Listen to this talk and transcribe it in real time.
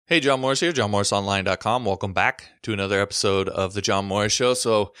Hey, John Morris here, johnmorrisonline.com. Welcome back to another episode of The John Morris Show.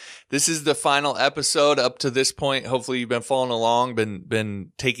 So this is the final episode up to this point. Hopefully you've been following along,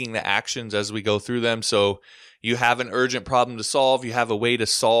 been taking the actions as we go through them. So you have an urgent problem to solve. You have a way to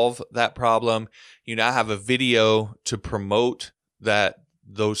solve that problem. You now have a video to promote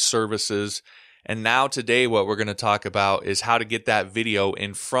those services. And now today what we're going to talk about is how to get that video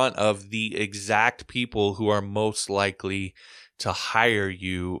in front of the exact people who are most likely to hire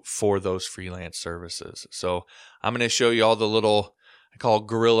you for those freelance services. So I'm going to show you all the little, I call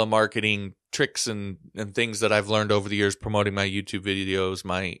guerrilla marketing tricks and things that I've learned over the years promoting my YouTube videos,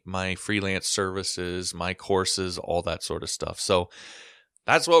 my freelance services, my courses, all that sort of stuff. So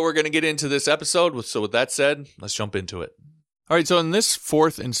that's what we're going to get into this episode. So with that said, let's jump into it. All right, so in this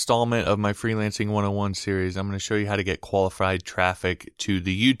fourth installment of my Freelancing 101 series, I'm going to show you how to get qualified traffic to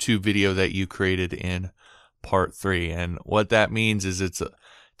the YouTube video that you created in part 3. And what that means is it's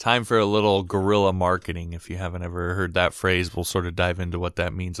time for a little guerrilla marketing. If you haven't ever heard that phrase, we'll sort of dive into what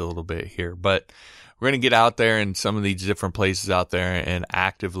that means a little bit here. But we're going to get out there in some of these different places out there and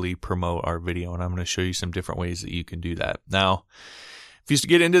actively promote our video. And I'm going to show you some different ways that you can do that. Now, if you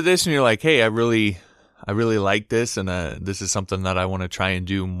get into this and you're like, hey, I really like this, and this is something that I want to try and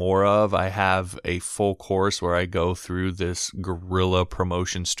do more of. I have a full course where I go through this guerrilla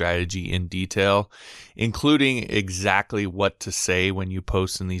promotion strategy in detail, including exactly what to say when you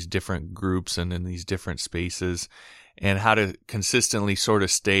post in these different groups and in these different spaces, and how to consistently sort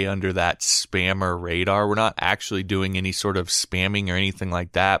of stay under that spammer radar. We're not actually doing any sort of spamming or anything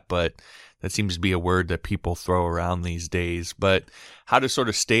like that, but that seems to be a word that people throw around these days. But how to sort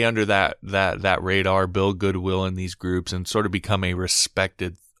of stay under that radar, build goodwill in these groups, and sort of become a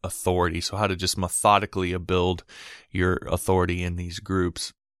respected authority. So how to just methodically build your authority in these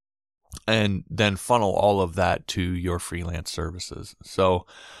groups, and then funnel all of that to your freelance services. So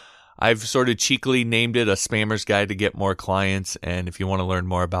I've sort of cheekily named it a spammer's guide to get more clients. And if you want to learn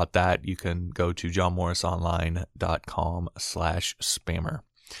more about that, you can go to johnmorrisonline.com/spammer.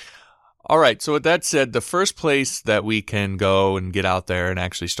 All right, so with that said, the first place that we can go and get out there and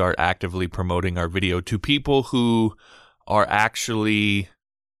actually start actively promoting our video to people who are actually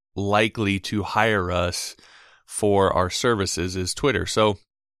likely to hire us for our services is Twitter. So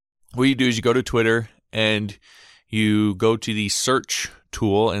what you do is you go to Twitter and you go to the search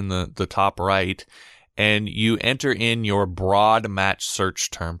tool in the top right, and you enter in your broad match search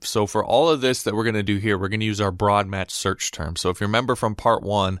term. So for all of this that we're going to do here, we're going to use our broad match search term. So if you remember from part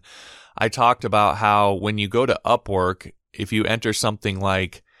 1, I talked about how when you go to Upwork, if you enter something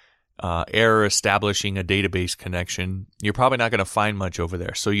like error establishing a database connection, you're probably not going to find much over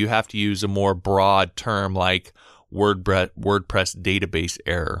there. So you have to use a more broad term like WordPress database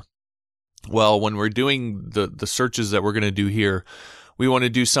error. Well, when we're doing the searches that we're going to do here, we want to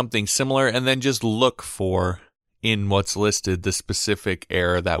do something similar and then just look for, in what's listed, the specific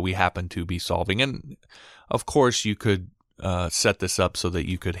error that we happen to be solving. And of course, you could set this up so that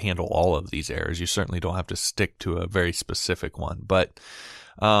you could handle all of these errors. You certainly don't have to stick to a very specific one. But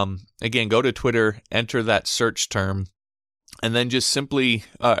again, go to Twitter, enter that search term, and then just simply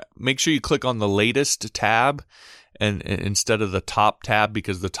make sure you click on the latest tab and instead of the top tab,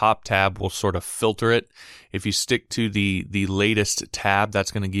 because the top tab will sort of filter it. If you stick to the latest tab,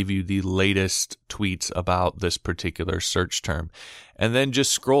 that's going to give you the latest tweets about this particular search term. And then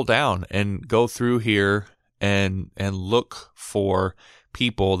just scroll down and go through here and look for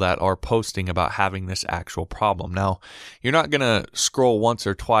people that are posting about having this actual problem. Now, you're not going to scroll once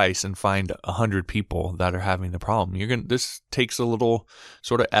or twice and find 100 people that are having the problem. This takes a little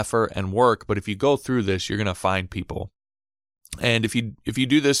sort of effort and work, but if you go through this, you're going to find people. And if you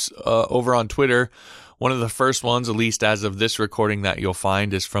do this over on Twitter, one of the first ones, at least as of this recording, that you'll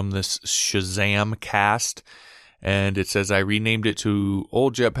find is from this Shazam cast. And it says, I renamed it to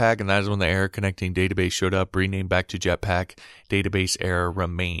old Jetpack, and that is when the error connecting database showed up. Renamed back to Jetpack, database error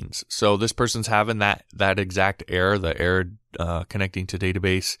remains. So this person's having that exact error, the error connecting to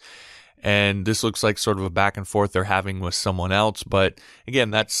database. And this looks like sort of a back and forth they're having with someone else. But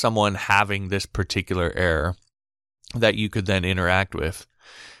again, that's someone having this particular error that you could then interact with.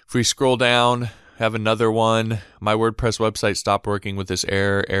 If we scroll down, have another one. My WordPress website stopped working with this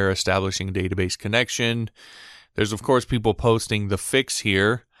error establishing database connection. There's, of course, people posting the fix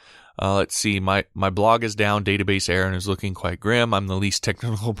here. Let's see, my blog is down, database error, and is looking quite grim. I'm the least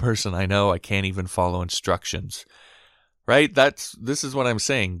technical person I know. I can't even follow instructions. Right? This is what I'm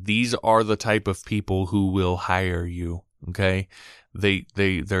saying. These are the type of people who will hire you. Okay?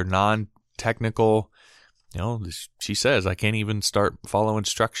 They're non-technical. She says, I can't even follow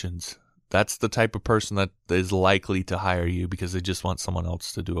instructions. that's the type of person that is likely to hire you because they just want someone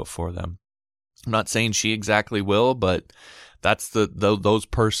else to do it for them. I'm not saying she exactly will, but that's those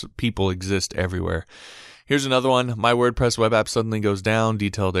people exist everywhere. Here's another one. My WordPress web app suddenly goes down.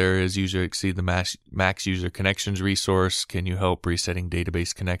 Detailed errors. User exceed the max user connections resource. Can you help resetting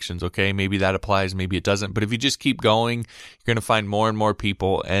database connections? Okay, maybe that applies, maybe it doesn't. But if you just keep going, you're going to find more and more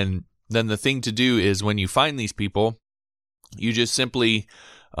people. And then the thing to do is when you find these people, you just simply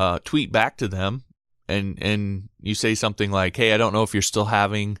tweet back to them and you say something like, hey, I don't know if you're still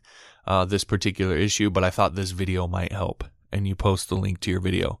having this particular issue, but I thought this video might help. And you post the link to your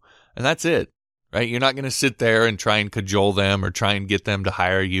video. And that's it. Right? You're not going to sit there and try and cajole them or try and get them to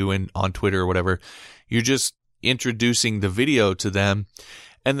hire you on Twitter or whatever. You're just introducing the video to them.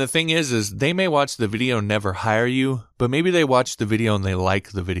 And the thing is they may watch the video and never hire you, but maybe they watch the video and they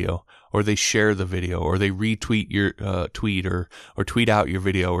like the video, or they share the video, or they retweet your tweet or tweet out your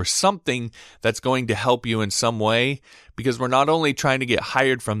video, or something that's going to help you in some way, because we're not only trying to get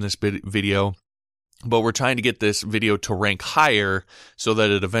hired from this video, but we're trying to get this video to rank higher so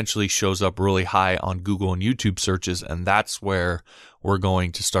that it eventually shows up really high on Google and YouTube searches. And that's where we're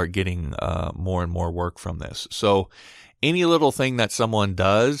going to start getting more and more work from this. So any little thing that someone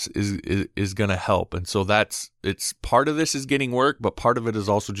does is going to help. And so it's part of this is getting work, but part of it is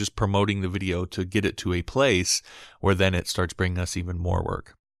also just promoting the video to get it to a place where then it starts bringing us even more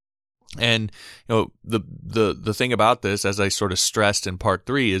work. And the thing about this, as I sort of stressed in part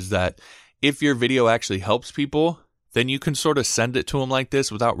 3, is that if your video actually helps people, then you can sort of send it to them like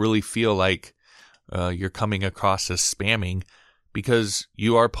this without really feel like you're coming across as spamming, because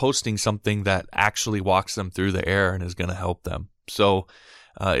you are posting something that actually walks them through the error and is going to help them. So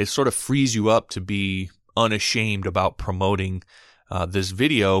it sort of frees you up to be unashamed about promoting this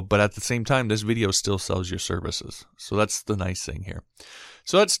video, but at the same time, this video still sells your services. So that's the nice thing here.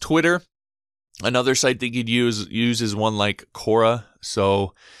 So that's Twitter. Another site that you'd use is one like Quora.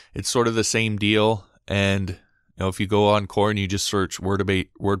 So it's sort of the same deal. And if you go on Quora and you just search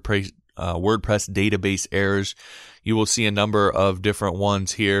WordPress database errors, you will see a number of different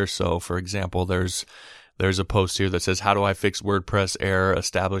ones here. So for example, there's a post here that says, how do I fix WordPress error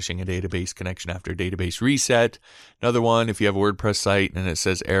establishing a database connection after database reset? Another one, if you have a WordPress site and it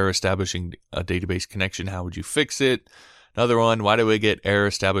says error establishing a database connection, how would you fix it? Another one, why do we get error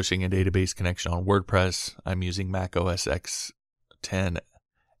establishing a database connection on WordPress? I'm using Mac OS X 10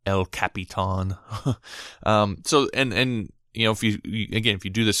 El Capitan. If you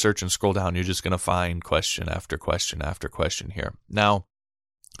do the search and scroll down, you're just going to find question after question after question here. Now,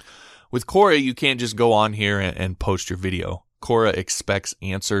 with Quora, you can't just go on here and post your video. Quora expects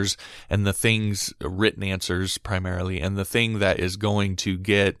answers, and written answers primarily, and the thing that is going to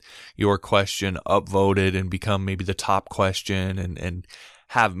get your question upvoted and become maybe the top question and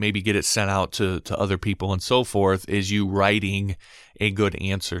have maybe get it sent out to other people and so forth is you writing a good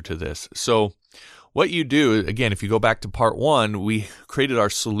answer to this. So what you do, again, if you go back to part 1, we created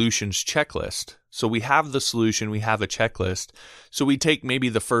our solutions checklist. So we have the solution, we have a checklist. So we take maybe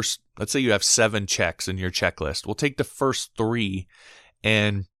the first, let's say you have 7 checks in your checklist. We'll take the first 3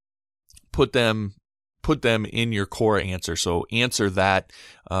 and put them in your Quora answer. So answer that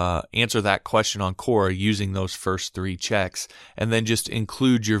question on Quora using those first 3 checks, and then just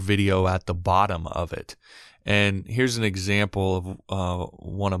include your video at the bottom of it. And here's an example of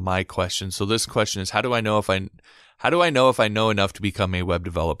one of my questions. So this question is, how do I know if I know enough to become a web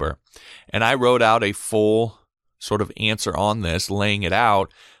developer? And I wrote out a full sort of answer on this, laying it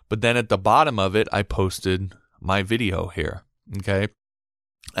out, but then at the bottom of it, I posted my video here. Okay.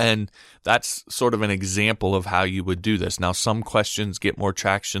 And that's sort of an example of how you would do this. Now, some questions get more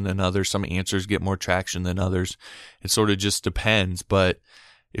traction than others. Some answers get more traction than others. It sort of just depends. But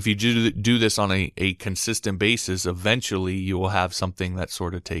if you do this on a consistent basis, eventually you will have something that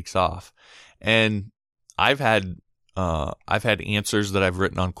sort of takes off. And I've had answers that I've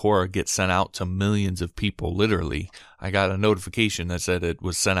written on Quora get sent out to millions of people. Literally, I got a notification that said it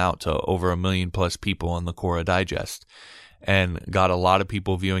was sent out to over 1 million plus people on the Quora Digest, and got a lot of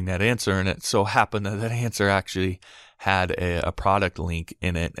people viewing that answer. And it so happened that answer actually had a product link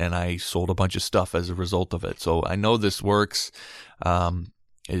in it, and I sold a bunch of stuff as a result of it. So I know this works.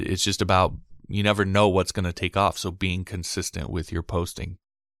 It's just about, you never know what's going to take off. So being consistent with your posting.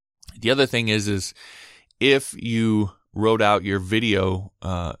 The other thing is if you wrote out your video,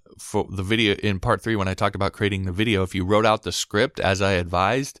 for the video in part 3, when I talked about creating the video, if you wrote out the script as I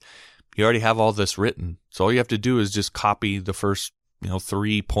advised, you already have all this written. So all you have to do is just copy the first,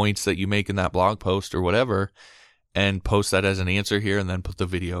 3 points that you make in that blog post or whatever, and post that as an answer here, and then put the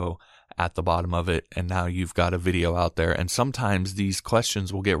video at the bottom of it, and now you've got a video out there. And sometimes these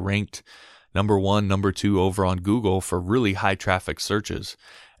questions will get ranked number 1, number 2 over on Google for really high traffic searches.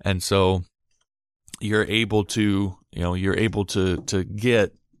 And so you're able to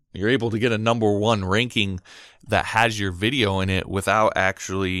get a number 1 ranking that has your video in it without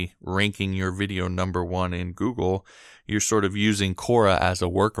actually ranking your video number 1 in Google. You're sort of using Quora as a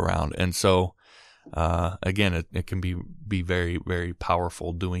workaround. And so, again, it can be very, very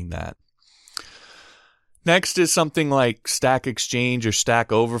powerful doing that. Next is something like Stack Exchange or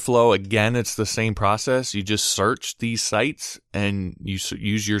Stack Overflow. Again, it's the same process. You just search these sites and you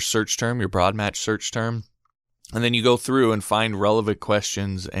use your search term, your broad match search term. And then you go through and find relevant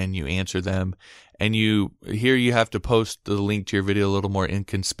questions and you answer them. And you have to post the link to your video a little more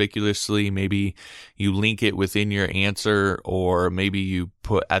inconspicuously. Maybe you link it within your answer, or maybe you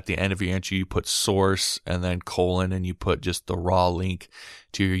put at the end of your answer, you put source and then colon, and you put just the raw link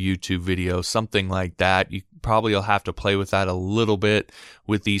to your YouTube video, something like that. You probably will have to play with that a little bit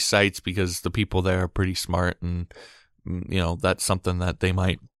with these sites because the people there are pretty smart, and that's something that they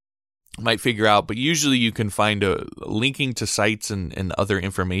might figure out. But usually you can find a linking to sites and other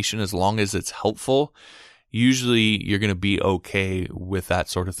information, as long as it's helpful. Usually you're going to be okay with that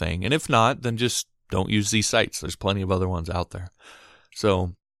sort of thing. And if not, then just don't use these sites. There's plenty of other ones out there.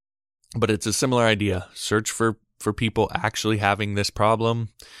 So, but it's a similar idea. Search for people actually having this problem,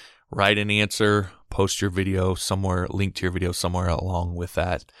 write an answer, post your video somewhere, link to your video somewhere along with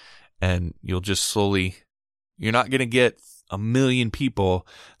that. And you'll just slowly, you're not going to get 1 million people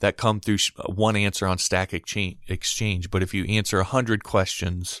that come through one answer on Stack Exchange. But if you answer 100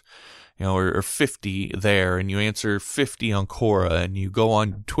 questions, or 50 there, and you answer 50 on Quora, and you go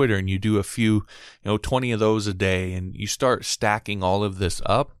on Twitter and you do a few, 20 of those a day, and you start stacking all of this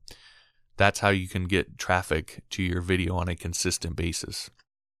up, that's how you can get traffic to your video on a consistent basis.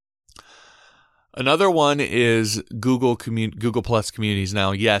 Another one is Google Plus communities.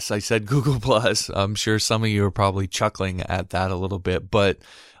 Now, yes, I said Google Plus. I'm sure some of you are probably chuckling at that a little bit, but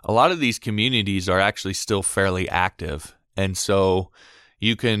a lot of these communities are actually still fairly active. And so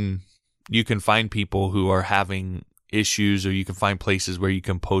you can find people who are having issues, or you can find places where you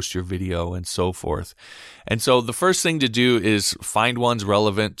can post your video and so forth. And so the first thing to do is find ones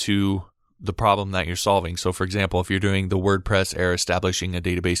relevant to the problem that you're solving. So for example, if you're doing the WordPress error establishing a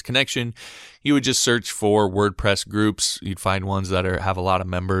database connection, you would just search for WordPress groups. You'd find ones that have a lot of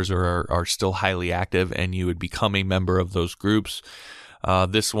members or are still highly active, and you would become a member of those groups.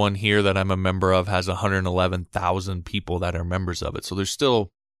 This one here that I'm a member of has 111,000 people that are members of it. So there's still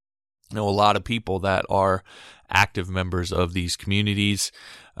a lot of people that are active members of these communities.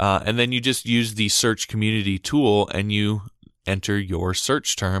 And then you just use the search community tool and you enter your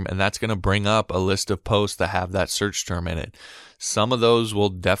search term, and that's going to bring up a list of posts that have that search term in it. Some of those will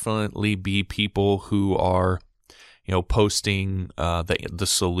definitely be people who are, posting the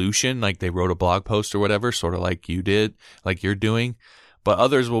solution, like they wrote a blog post or whatever, sort of like you did, like you're doing. But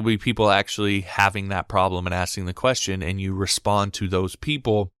others will be people actually having that problem and asking the question, and you respond to those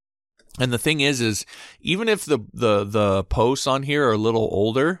people. And the thing is even if the posts on here are a little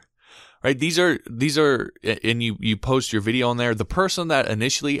older, right? These are, and you post your video on there. The person that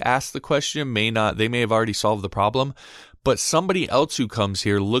initially asked the question may have already solved the problem, but somebody else who comes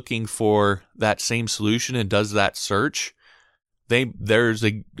here looking for that same solution and does that search, there's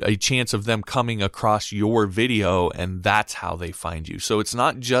a chance of them coming across your video, and that's how they find you. So it's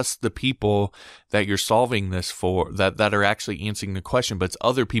not just the people that you're solving this for that are actually answering the question, but it's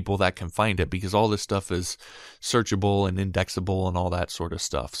other people that can find it, because all this stuff is searchable and indexable and all that sort of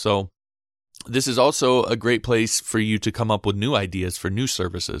stuff. So this is also a great place for you to come up with new ideas for new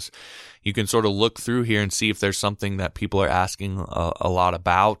services. You can sort of look through here and see if there's something that people are asking a lot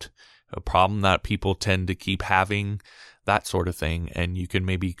about, a problem that people tend to keep having, that sort of thing. And you can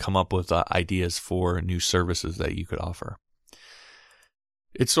maybe come up with ideas for new services that you could offer.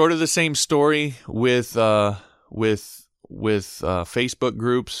 It's sort of the same story with Facebook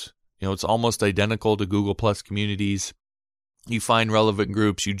groups. It's almost identical to Google Plus communities. You find relevant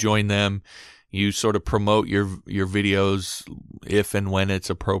groups, you join them, you sort of promote your videos if and when it's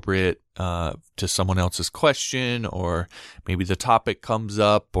appropriate to someone else's question, or maybe the topic comes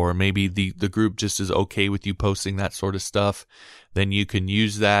up, or maybe the group just is okay with you posting that sort of stuff. Then you can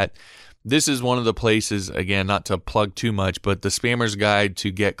use that. This is one of the places, again, not to plug too much, but the Spammer's Guide to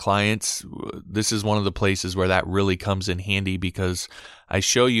Get Clients, this is one of the places where that really comes in handy, because I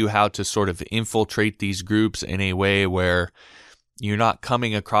show you how to sort of infiltrate these groups in a way where you're not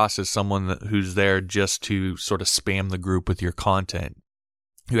coming across as someone who's there just to sort of spam the group with your content.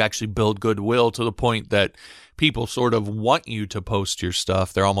 You actually build goodwill to the point that people sort of want you to post your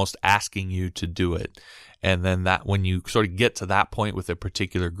stuff. They're almost asking you to do it. And then that when you sort of get to that point with a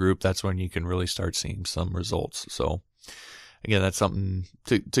particular group, that's when you can really start seeing some results. So again, that's something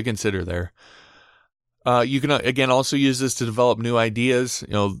to consider there. You can, again, also use this to develop new ideas.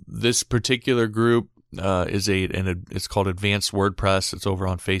 This particular group it's called Advanced WordPress. It's over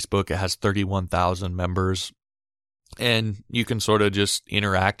on Facebook. It has 31,000 members. And you can sort of just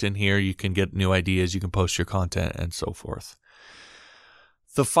interact in here. You can get new ideas. You can post your content and so forth.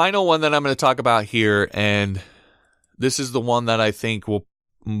 The final one that I'm going to talk about here, and this is the one that I think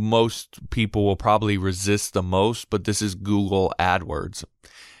most people will probably resist the most, but this is Google AdWords.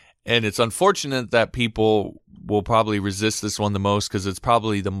 And it's unfortunate that people will probably resist this one the most because it's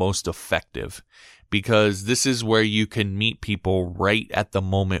probably the most effective, because this is where you can meet people right at the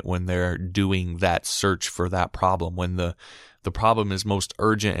moment when they're doing that search for that problem. When the problem is most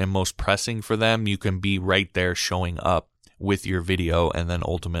urgent and most pressing for them, you can be right there showing up with your video and then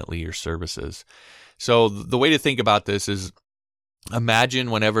ultimately your services. So the way to think about this is,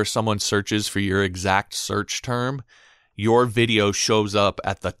 imagine whenever someone searches for your exact search term, your video shows up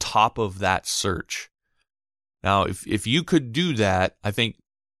at the top of that search. Now, if you could do that, I think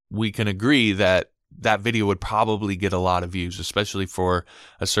we can agree that video would probably get a lot of views, especially for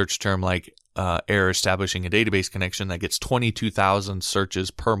a search term like error establishing a database connection that gets 22,000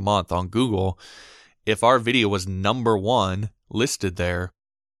 searches per month on Google. If our video was number one listed there,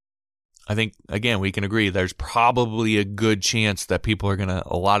 I think, again, we can agree there's probably a good chance that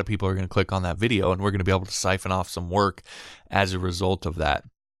a lot of people are going to click on that video, and we're going to be able to siphon off some work as a result of that.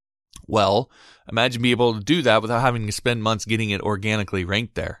 Well, imagine being able to do that without having to spend months getting it organically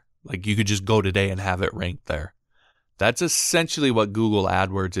ranked there. Like, you could just go today and have it ranked there. That's essentially what Google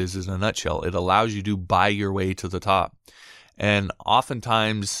AdWords is in a nutshell. It allows you to buy your way to the top. And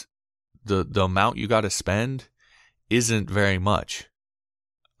oftentimes, the amount you got to spend isn't very much.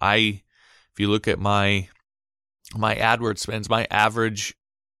 If you look at my AdWords spends, my average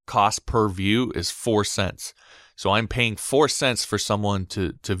cost per view is 4 cents. So I'm paying 4 cents for someone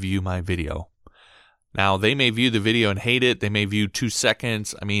to view my video. Now, they may view the video and hate it. They may view 2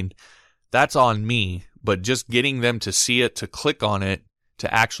 seconds. I mean, that's on me. But just getting them to see it, to click on it,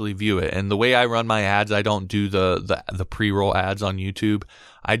 to actually view it. And the way I run my ads, I don't do the pre-roll ads on YouTube.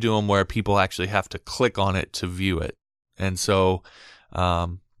 I do them where people actually have to click on it to view it. And so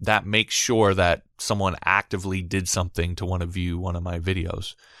that makes sure that someone actively did something to want to view one of my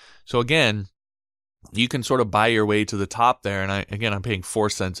videos. So again, you can sort of buy your way to the top there. And I'm paying 4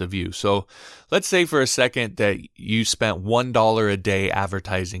 cents a view. So let's say for a second that you spent $1 a day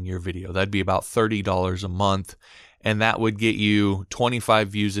advertising your video. That'd be about $30 a month. And that would get you 25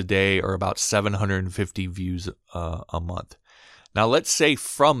 views a day, or about 750 views a month. Now, let's say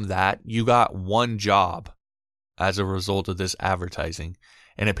from that, you got one job as a result of this advertising,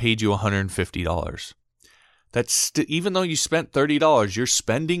 and it paid you $150. That's even though you spent $30, you're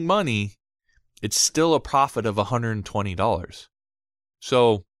spending money. It's still a profit of $120.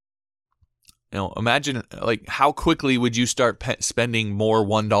 So, imagine like how quickly would you start spending more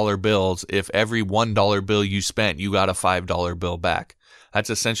 $1 bills if every $1 bill you spent, you got a $5 bill back. That's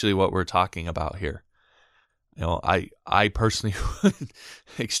essentially what we're talking about here. I personally would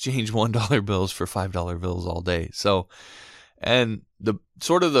exchange $1 bills for $5 bills all day. So, and the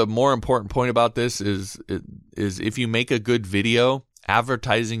sort of the more important point about this is if you make a good video,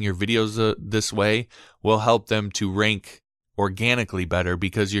 advertising your videos this way will help them to rank organically better,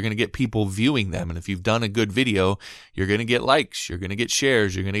 because you're going to get people viewing them. And if you've done a good video, you're going to get likes, you're going to get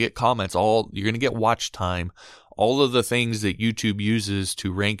shares, you're going to get comments, you're going to get watch time. All of the things that YouTube uses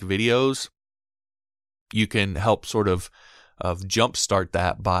to rank videos, you can help sort of jumpstart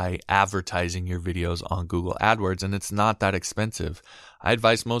that by advertising your videos on Google AdWords. And it's not that expensive. I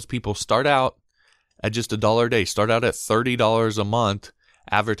advise most people start out at just $1 a day. Start out at $30 a month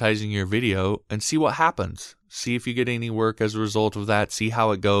advertising your video and see what happens. See if you get any work as a result of that. See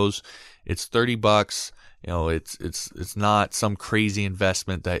how it goes. It's $30. It's not some crazy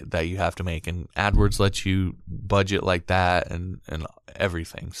investment that you have to make. And AdWords lets you budget like that and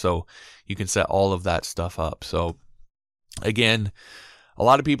everything. So you can set all of that stuff up. So again, a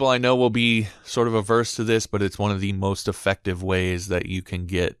lot of people I know will be sort of averse to this, but it's one of the most effective ways that you can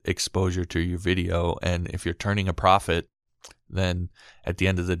get exposure to your video. And if you're turning a profit, then at the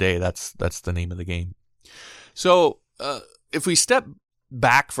end of the day, that's the name of the game. So if we step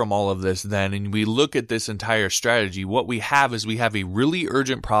back from all of this then, and we look at this entire strategy, what we have is we have a really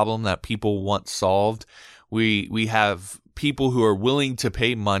urgent problem that people want solved. We have people who are willing to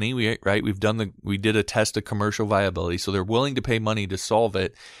pay money. We did a test of commercial viability, so they're willing to pay money to solve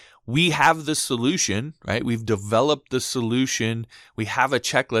it. We have the solution, right? We've developed the solution. We have a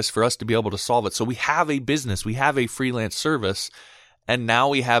checklist for us to be able to solve it. So we have a business, we have a freelance service, and now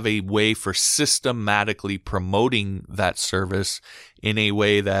we have a way for systematically promoting that service in a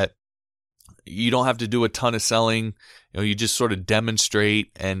way that you don't have to do a ton of selling. You just sort of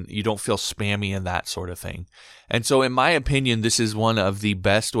demonstrate and you don't feel spammy and that sort of thing. And so in my opinion, this is one of the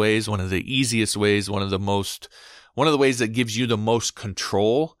best ways, one of the easiest ways, one of the ways that gives you the most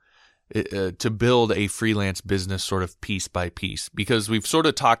control to build a freelance business sort of piece by piece, because we've sort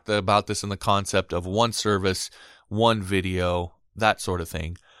of talked about this in the concept of one service, one video, that sort of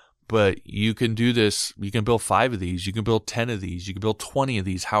thing. But you can do this. You can build 5 of these. You can build 10 of these. You can build 20 of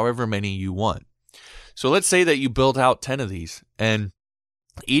these, however many you want. So let's say that you built out 10 of these and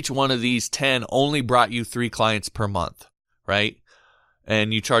each one of these 10 only brought you 3 clients per month, right?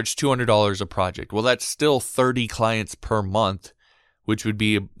 And you charge $200 a project. Well, that's still 30 clients per month, which would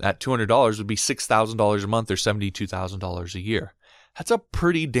be at $200 would be $6,000 a month or $72,000 a year. That's a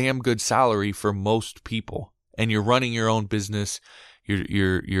pretty damn good salary for most people. And you're running your own business.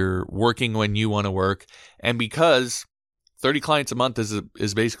 You're working when you want to work. And because 30 clients a month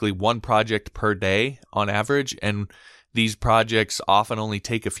is basically one project per day on average, and these projects often only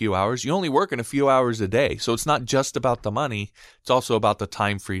take a few hours. You only work in a few hours a day. So it's not just about the money. It's also about the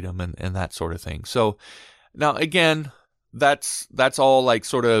time freedom and that sort of thing. So now again, that's all like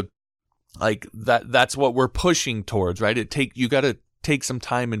sort of like that's what we're pushing towards, right? You got to take some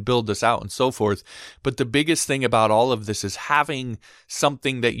time and build this out and so forth. But the biggest thing about all of this is having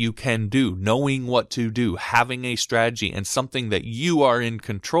something that you can do, knowing what to do, having a strategy and something that you are in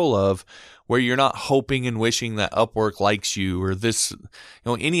control of, where you're not hoping and wishing that Upwork likes you or this,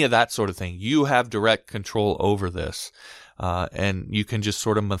 any of that sort of thing. You have direct control over this. And you can just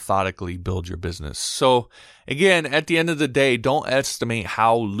sort of methodically build your business. So again, at the end of the day, don't estimate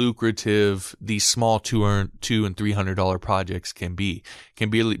how lucrative these small $200 and $300 projects can be. It can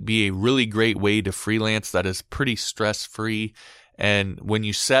be a really great way to freelance that is pretty stress-free. And when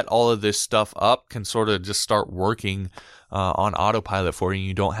you set all of this stuff up, can sort of just start working on autopilot for you.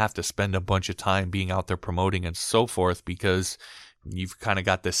 You don't have to spend a bunch of time being out there promoting and so forth, because you've kind of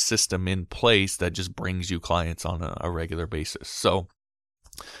got this system in place that just brings you clients on a regular basis. So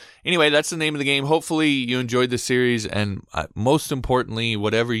anyway, that's the name of the game. Hopefully you enjoyed the series. And most importantly,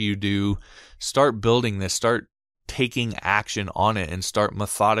 whatever you do, start building this, start taking action on it, and start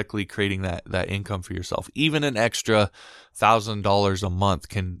methodically creating that income for yourself. Even an extra $1,000 a month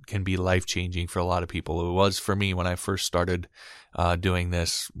can be life-changing for a lot of people. It was for me when I first started doing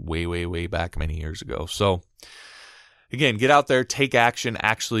this way back many years ago. So again, get out there, take action,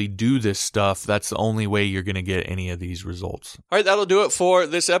 actually do this stuff. That's the only way you're going to get any of these results. All right, that'll do it for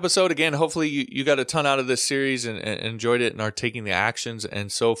this episode. Again, hopefully you got a ton out of this series and enjoyed it and are taking the actions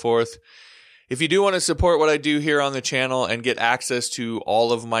and so forth. If you do want to support what I do here on the channel and get access to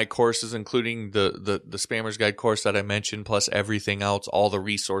all of my courses, including the Spammer's Guide course that I mentioned, plus everything else, all the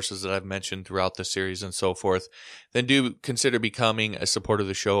resources that I've mentioned throughout the series and so forth, then do consider becoming a supporter of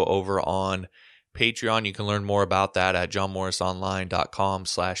the show over on Patreon. You can learn more about that at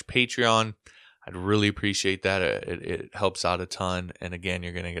johnmorrisonline.com/Patreon. I'd really appreciate that. It helps out a ton. And again,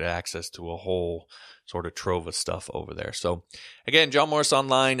 you're going to get access to a whole sort of trove of stuff over there. So again,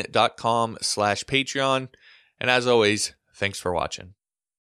 johnmorrisonline.com/Patreon. And as always, thanks for watching.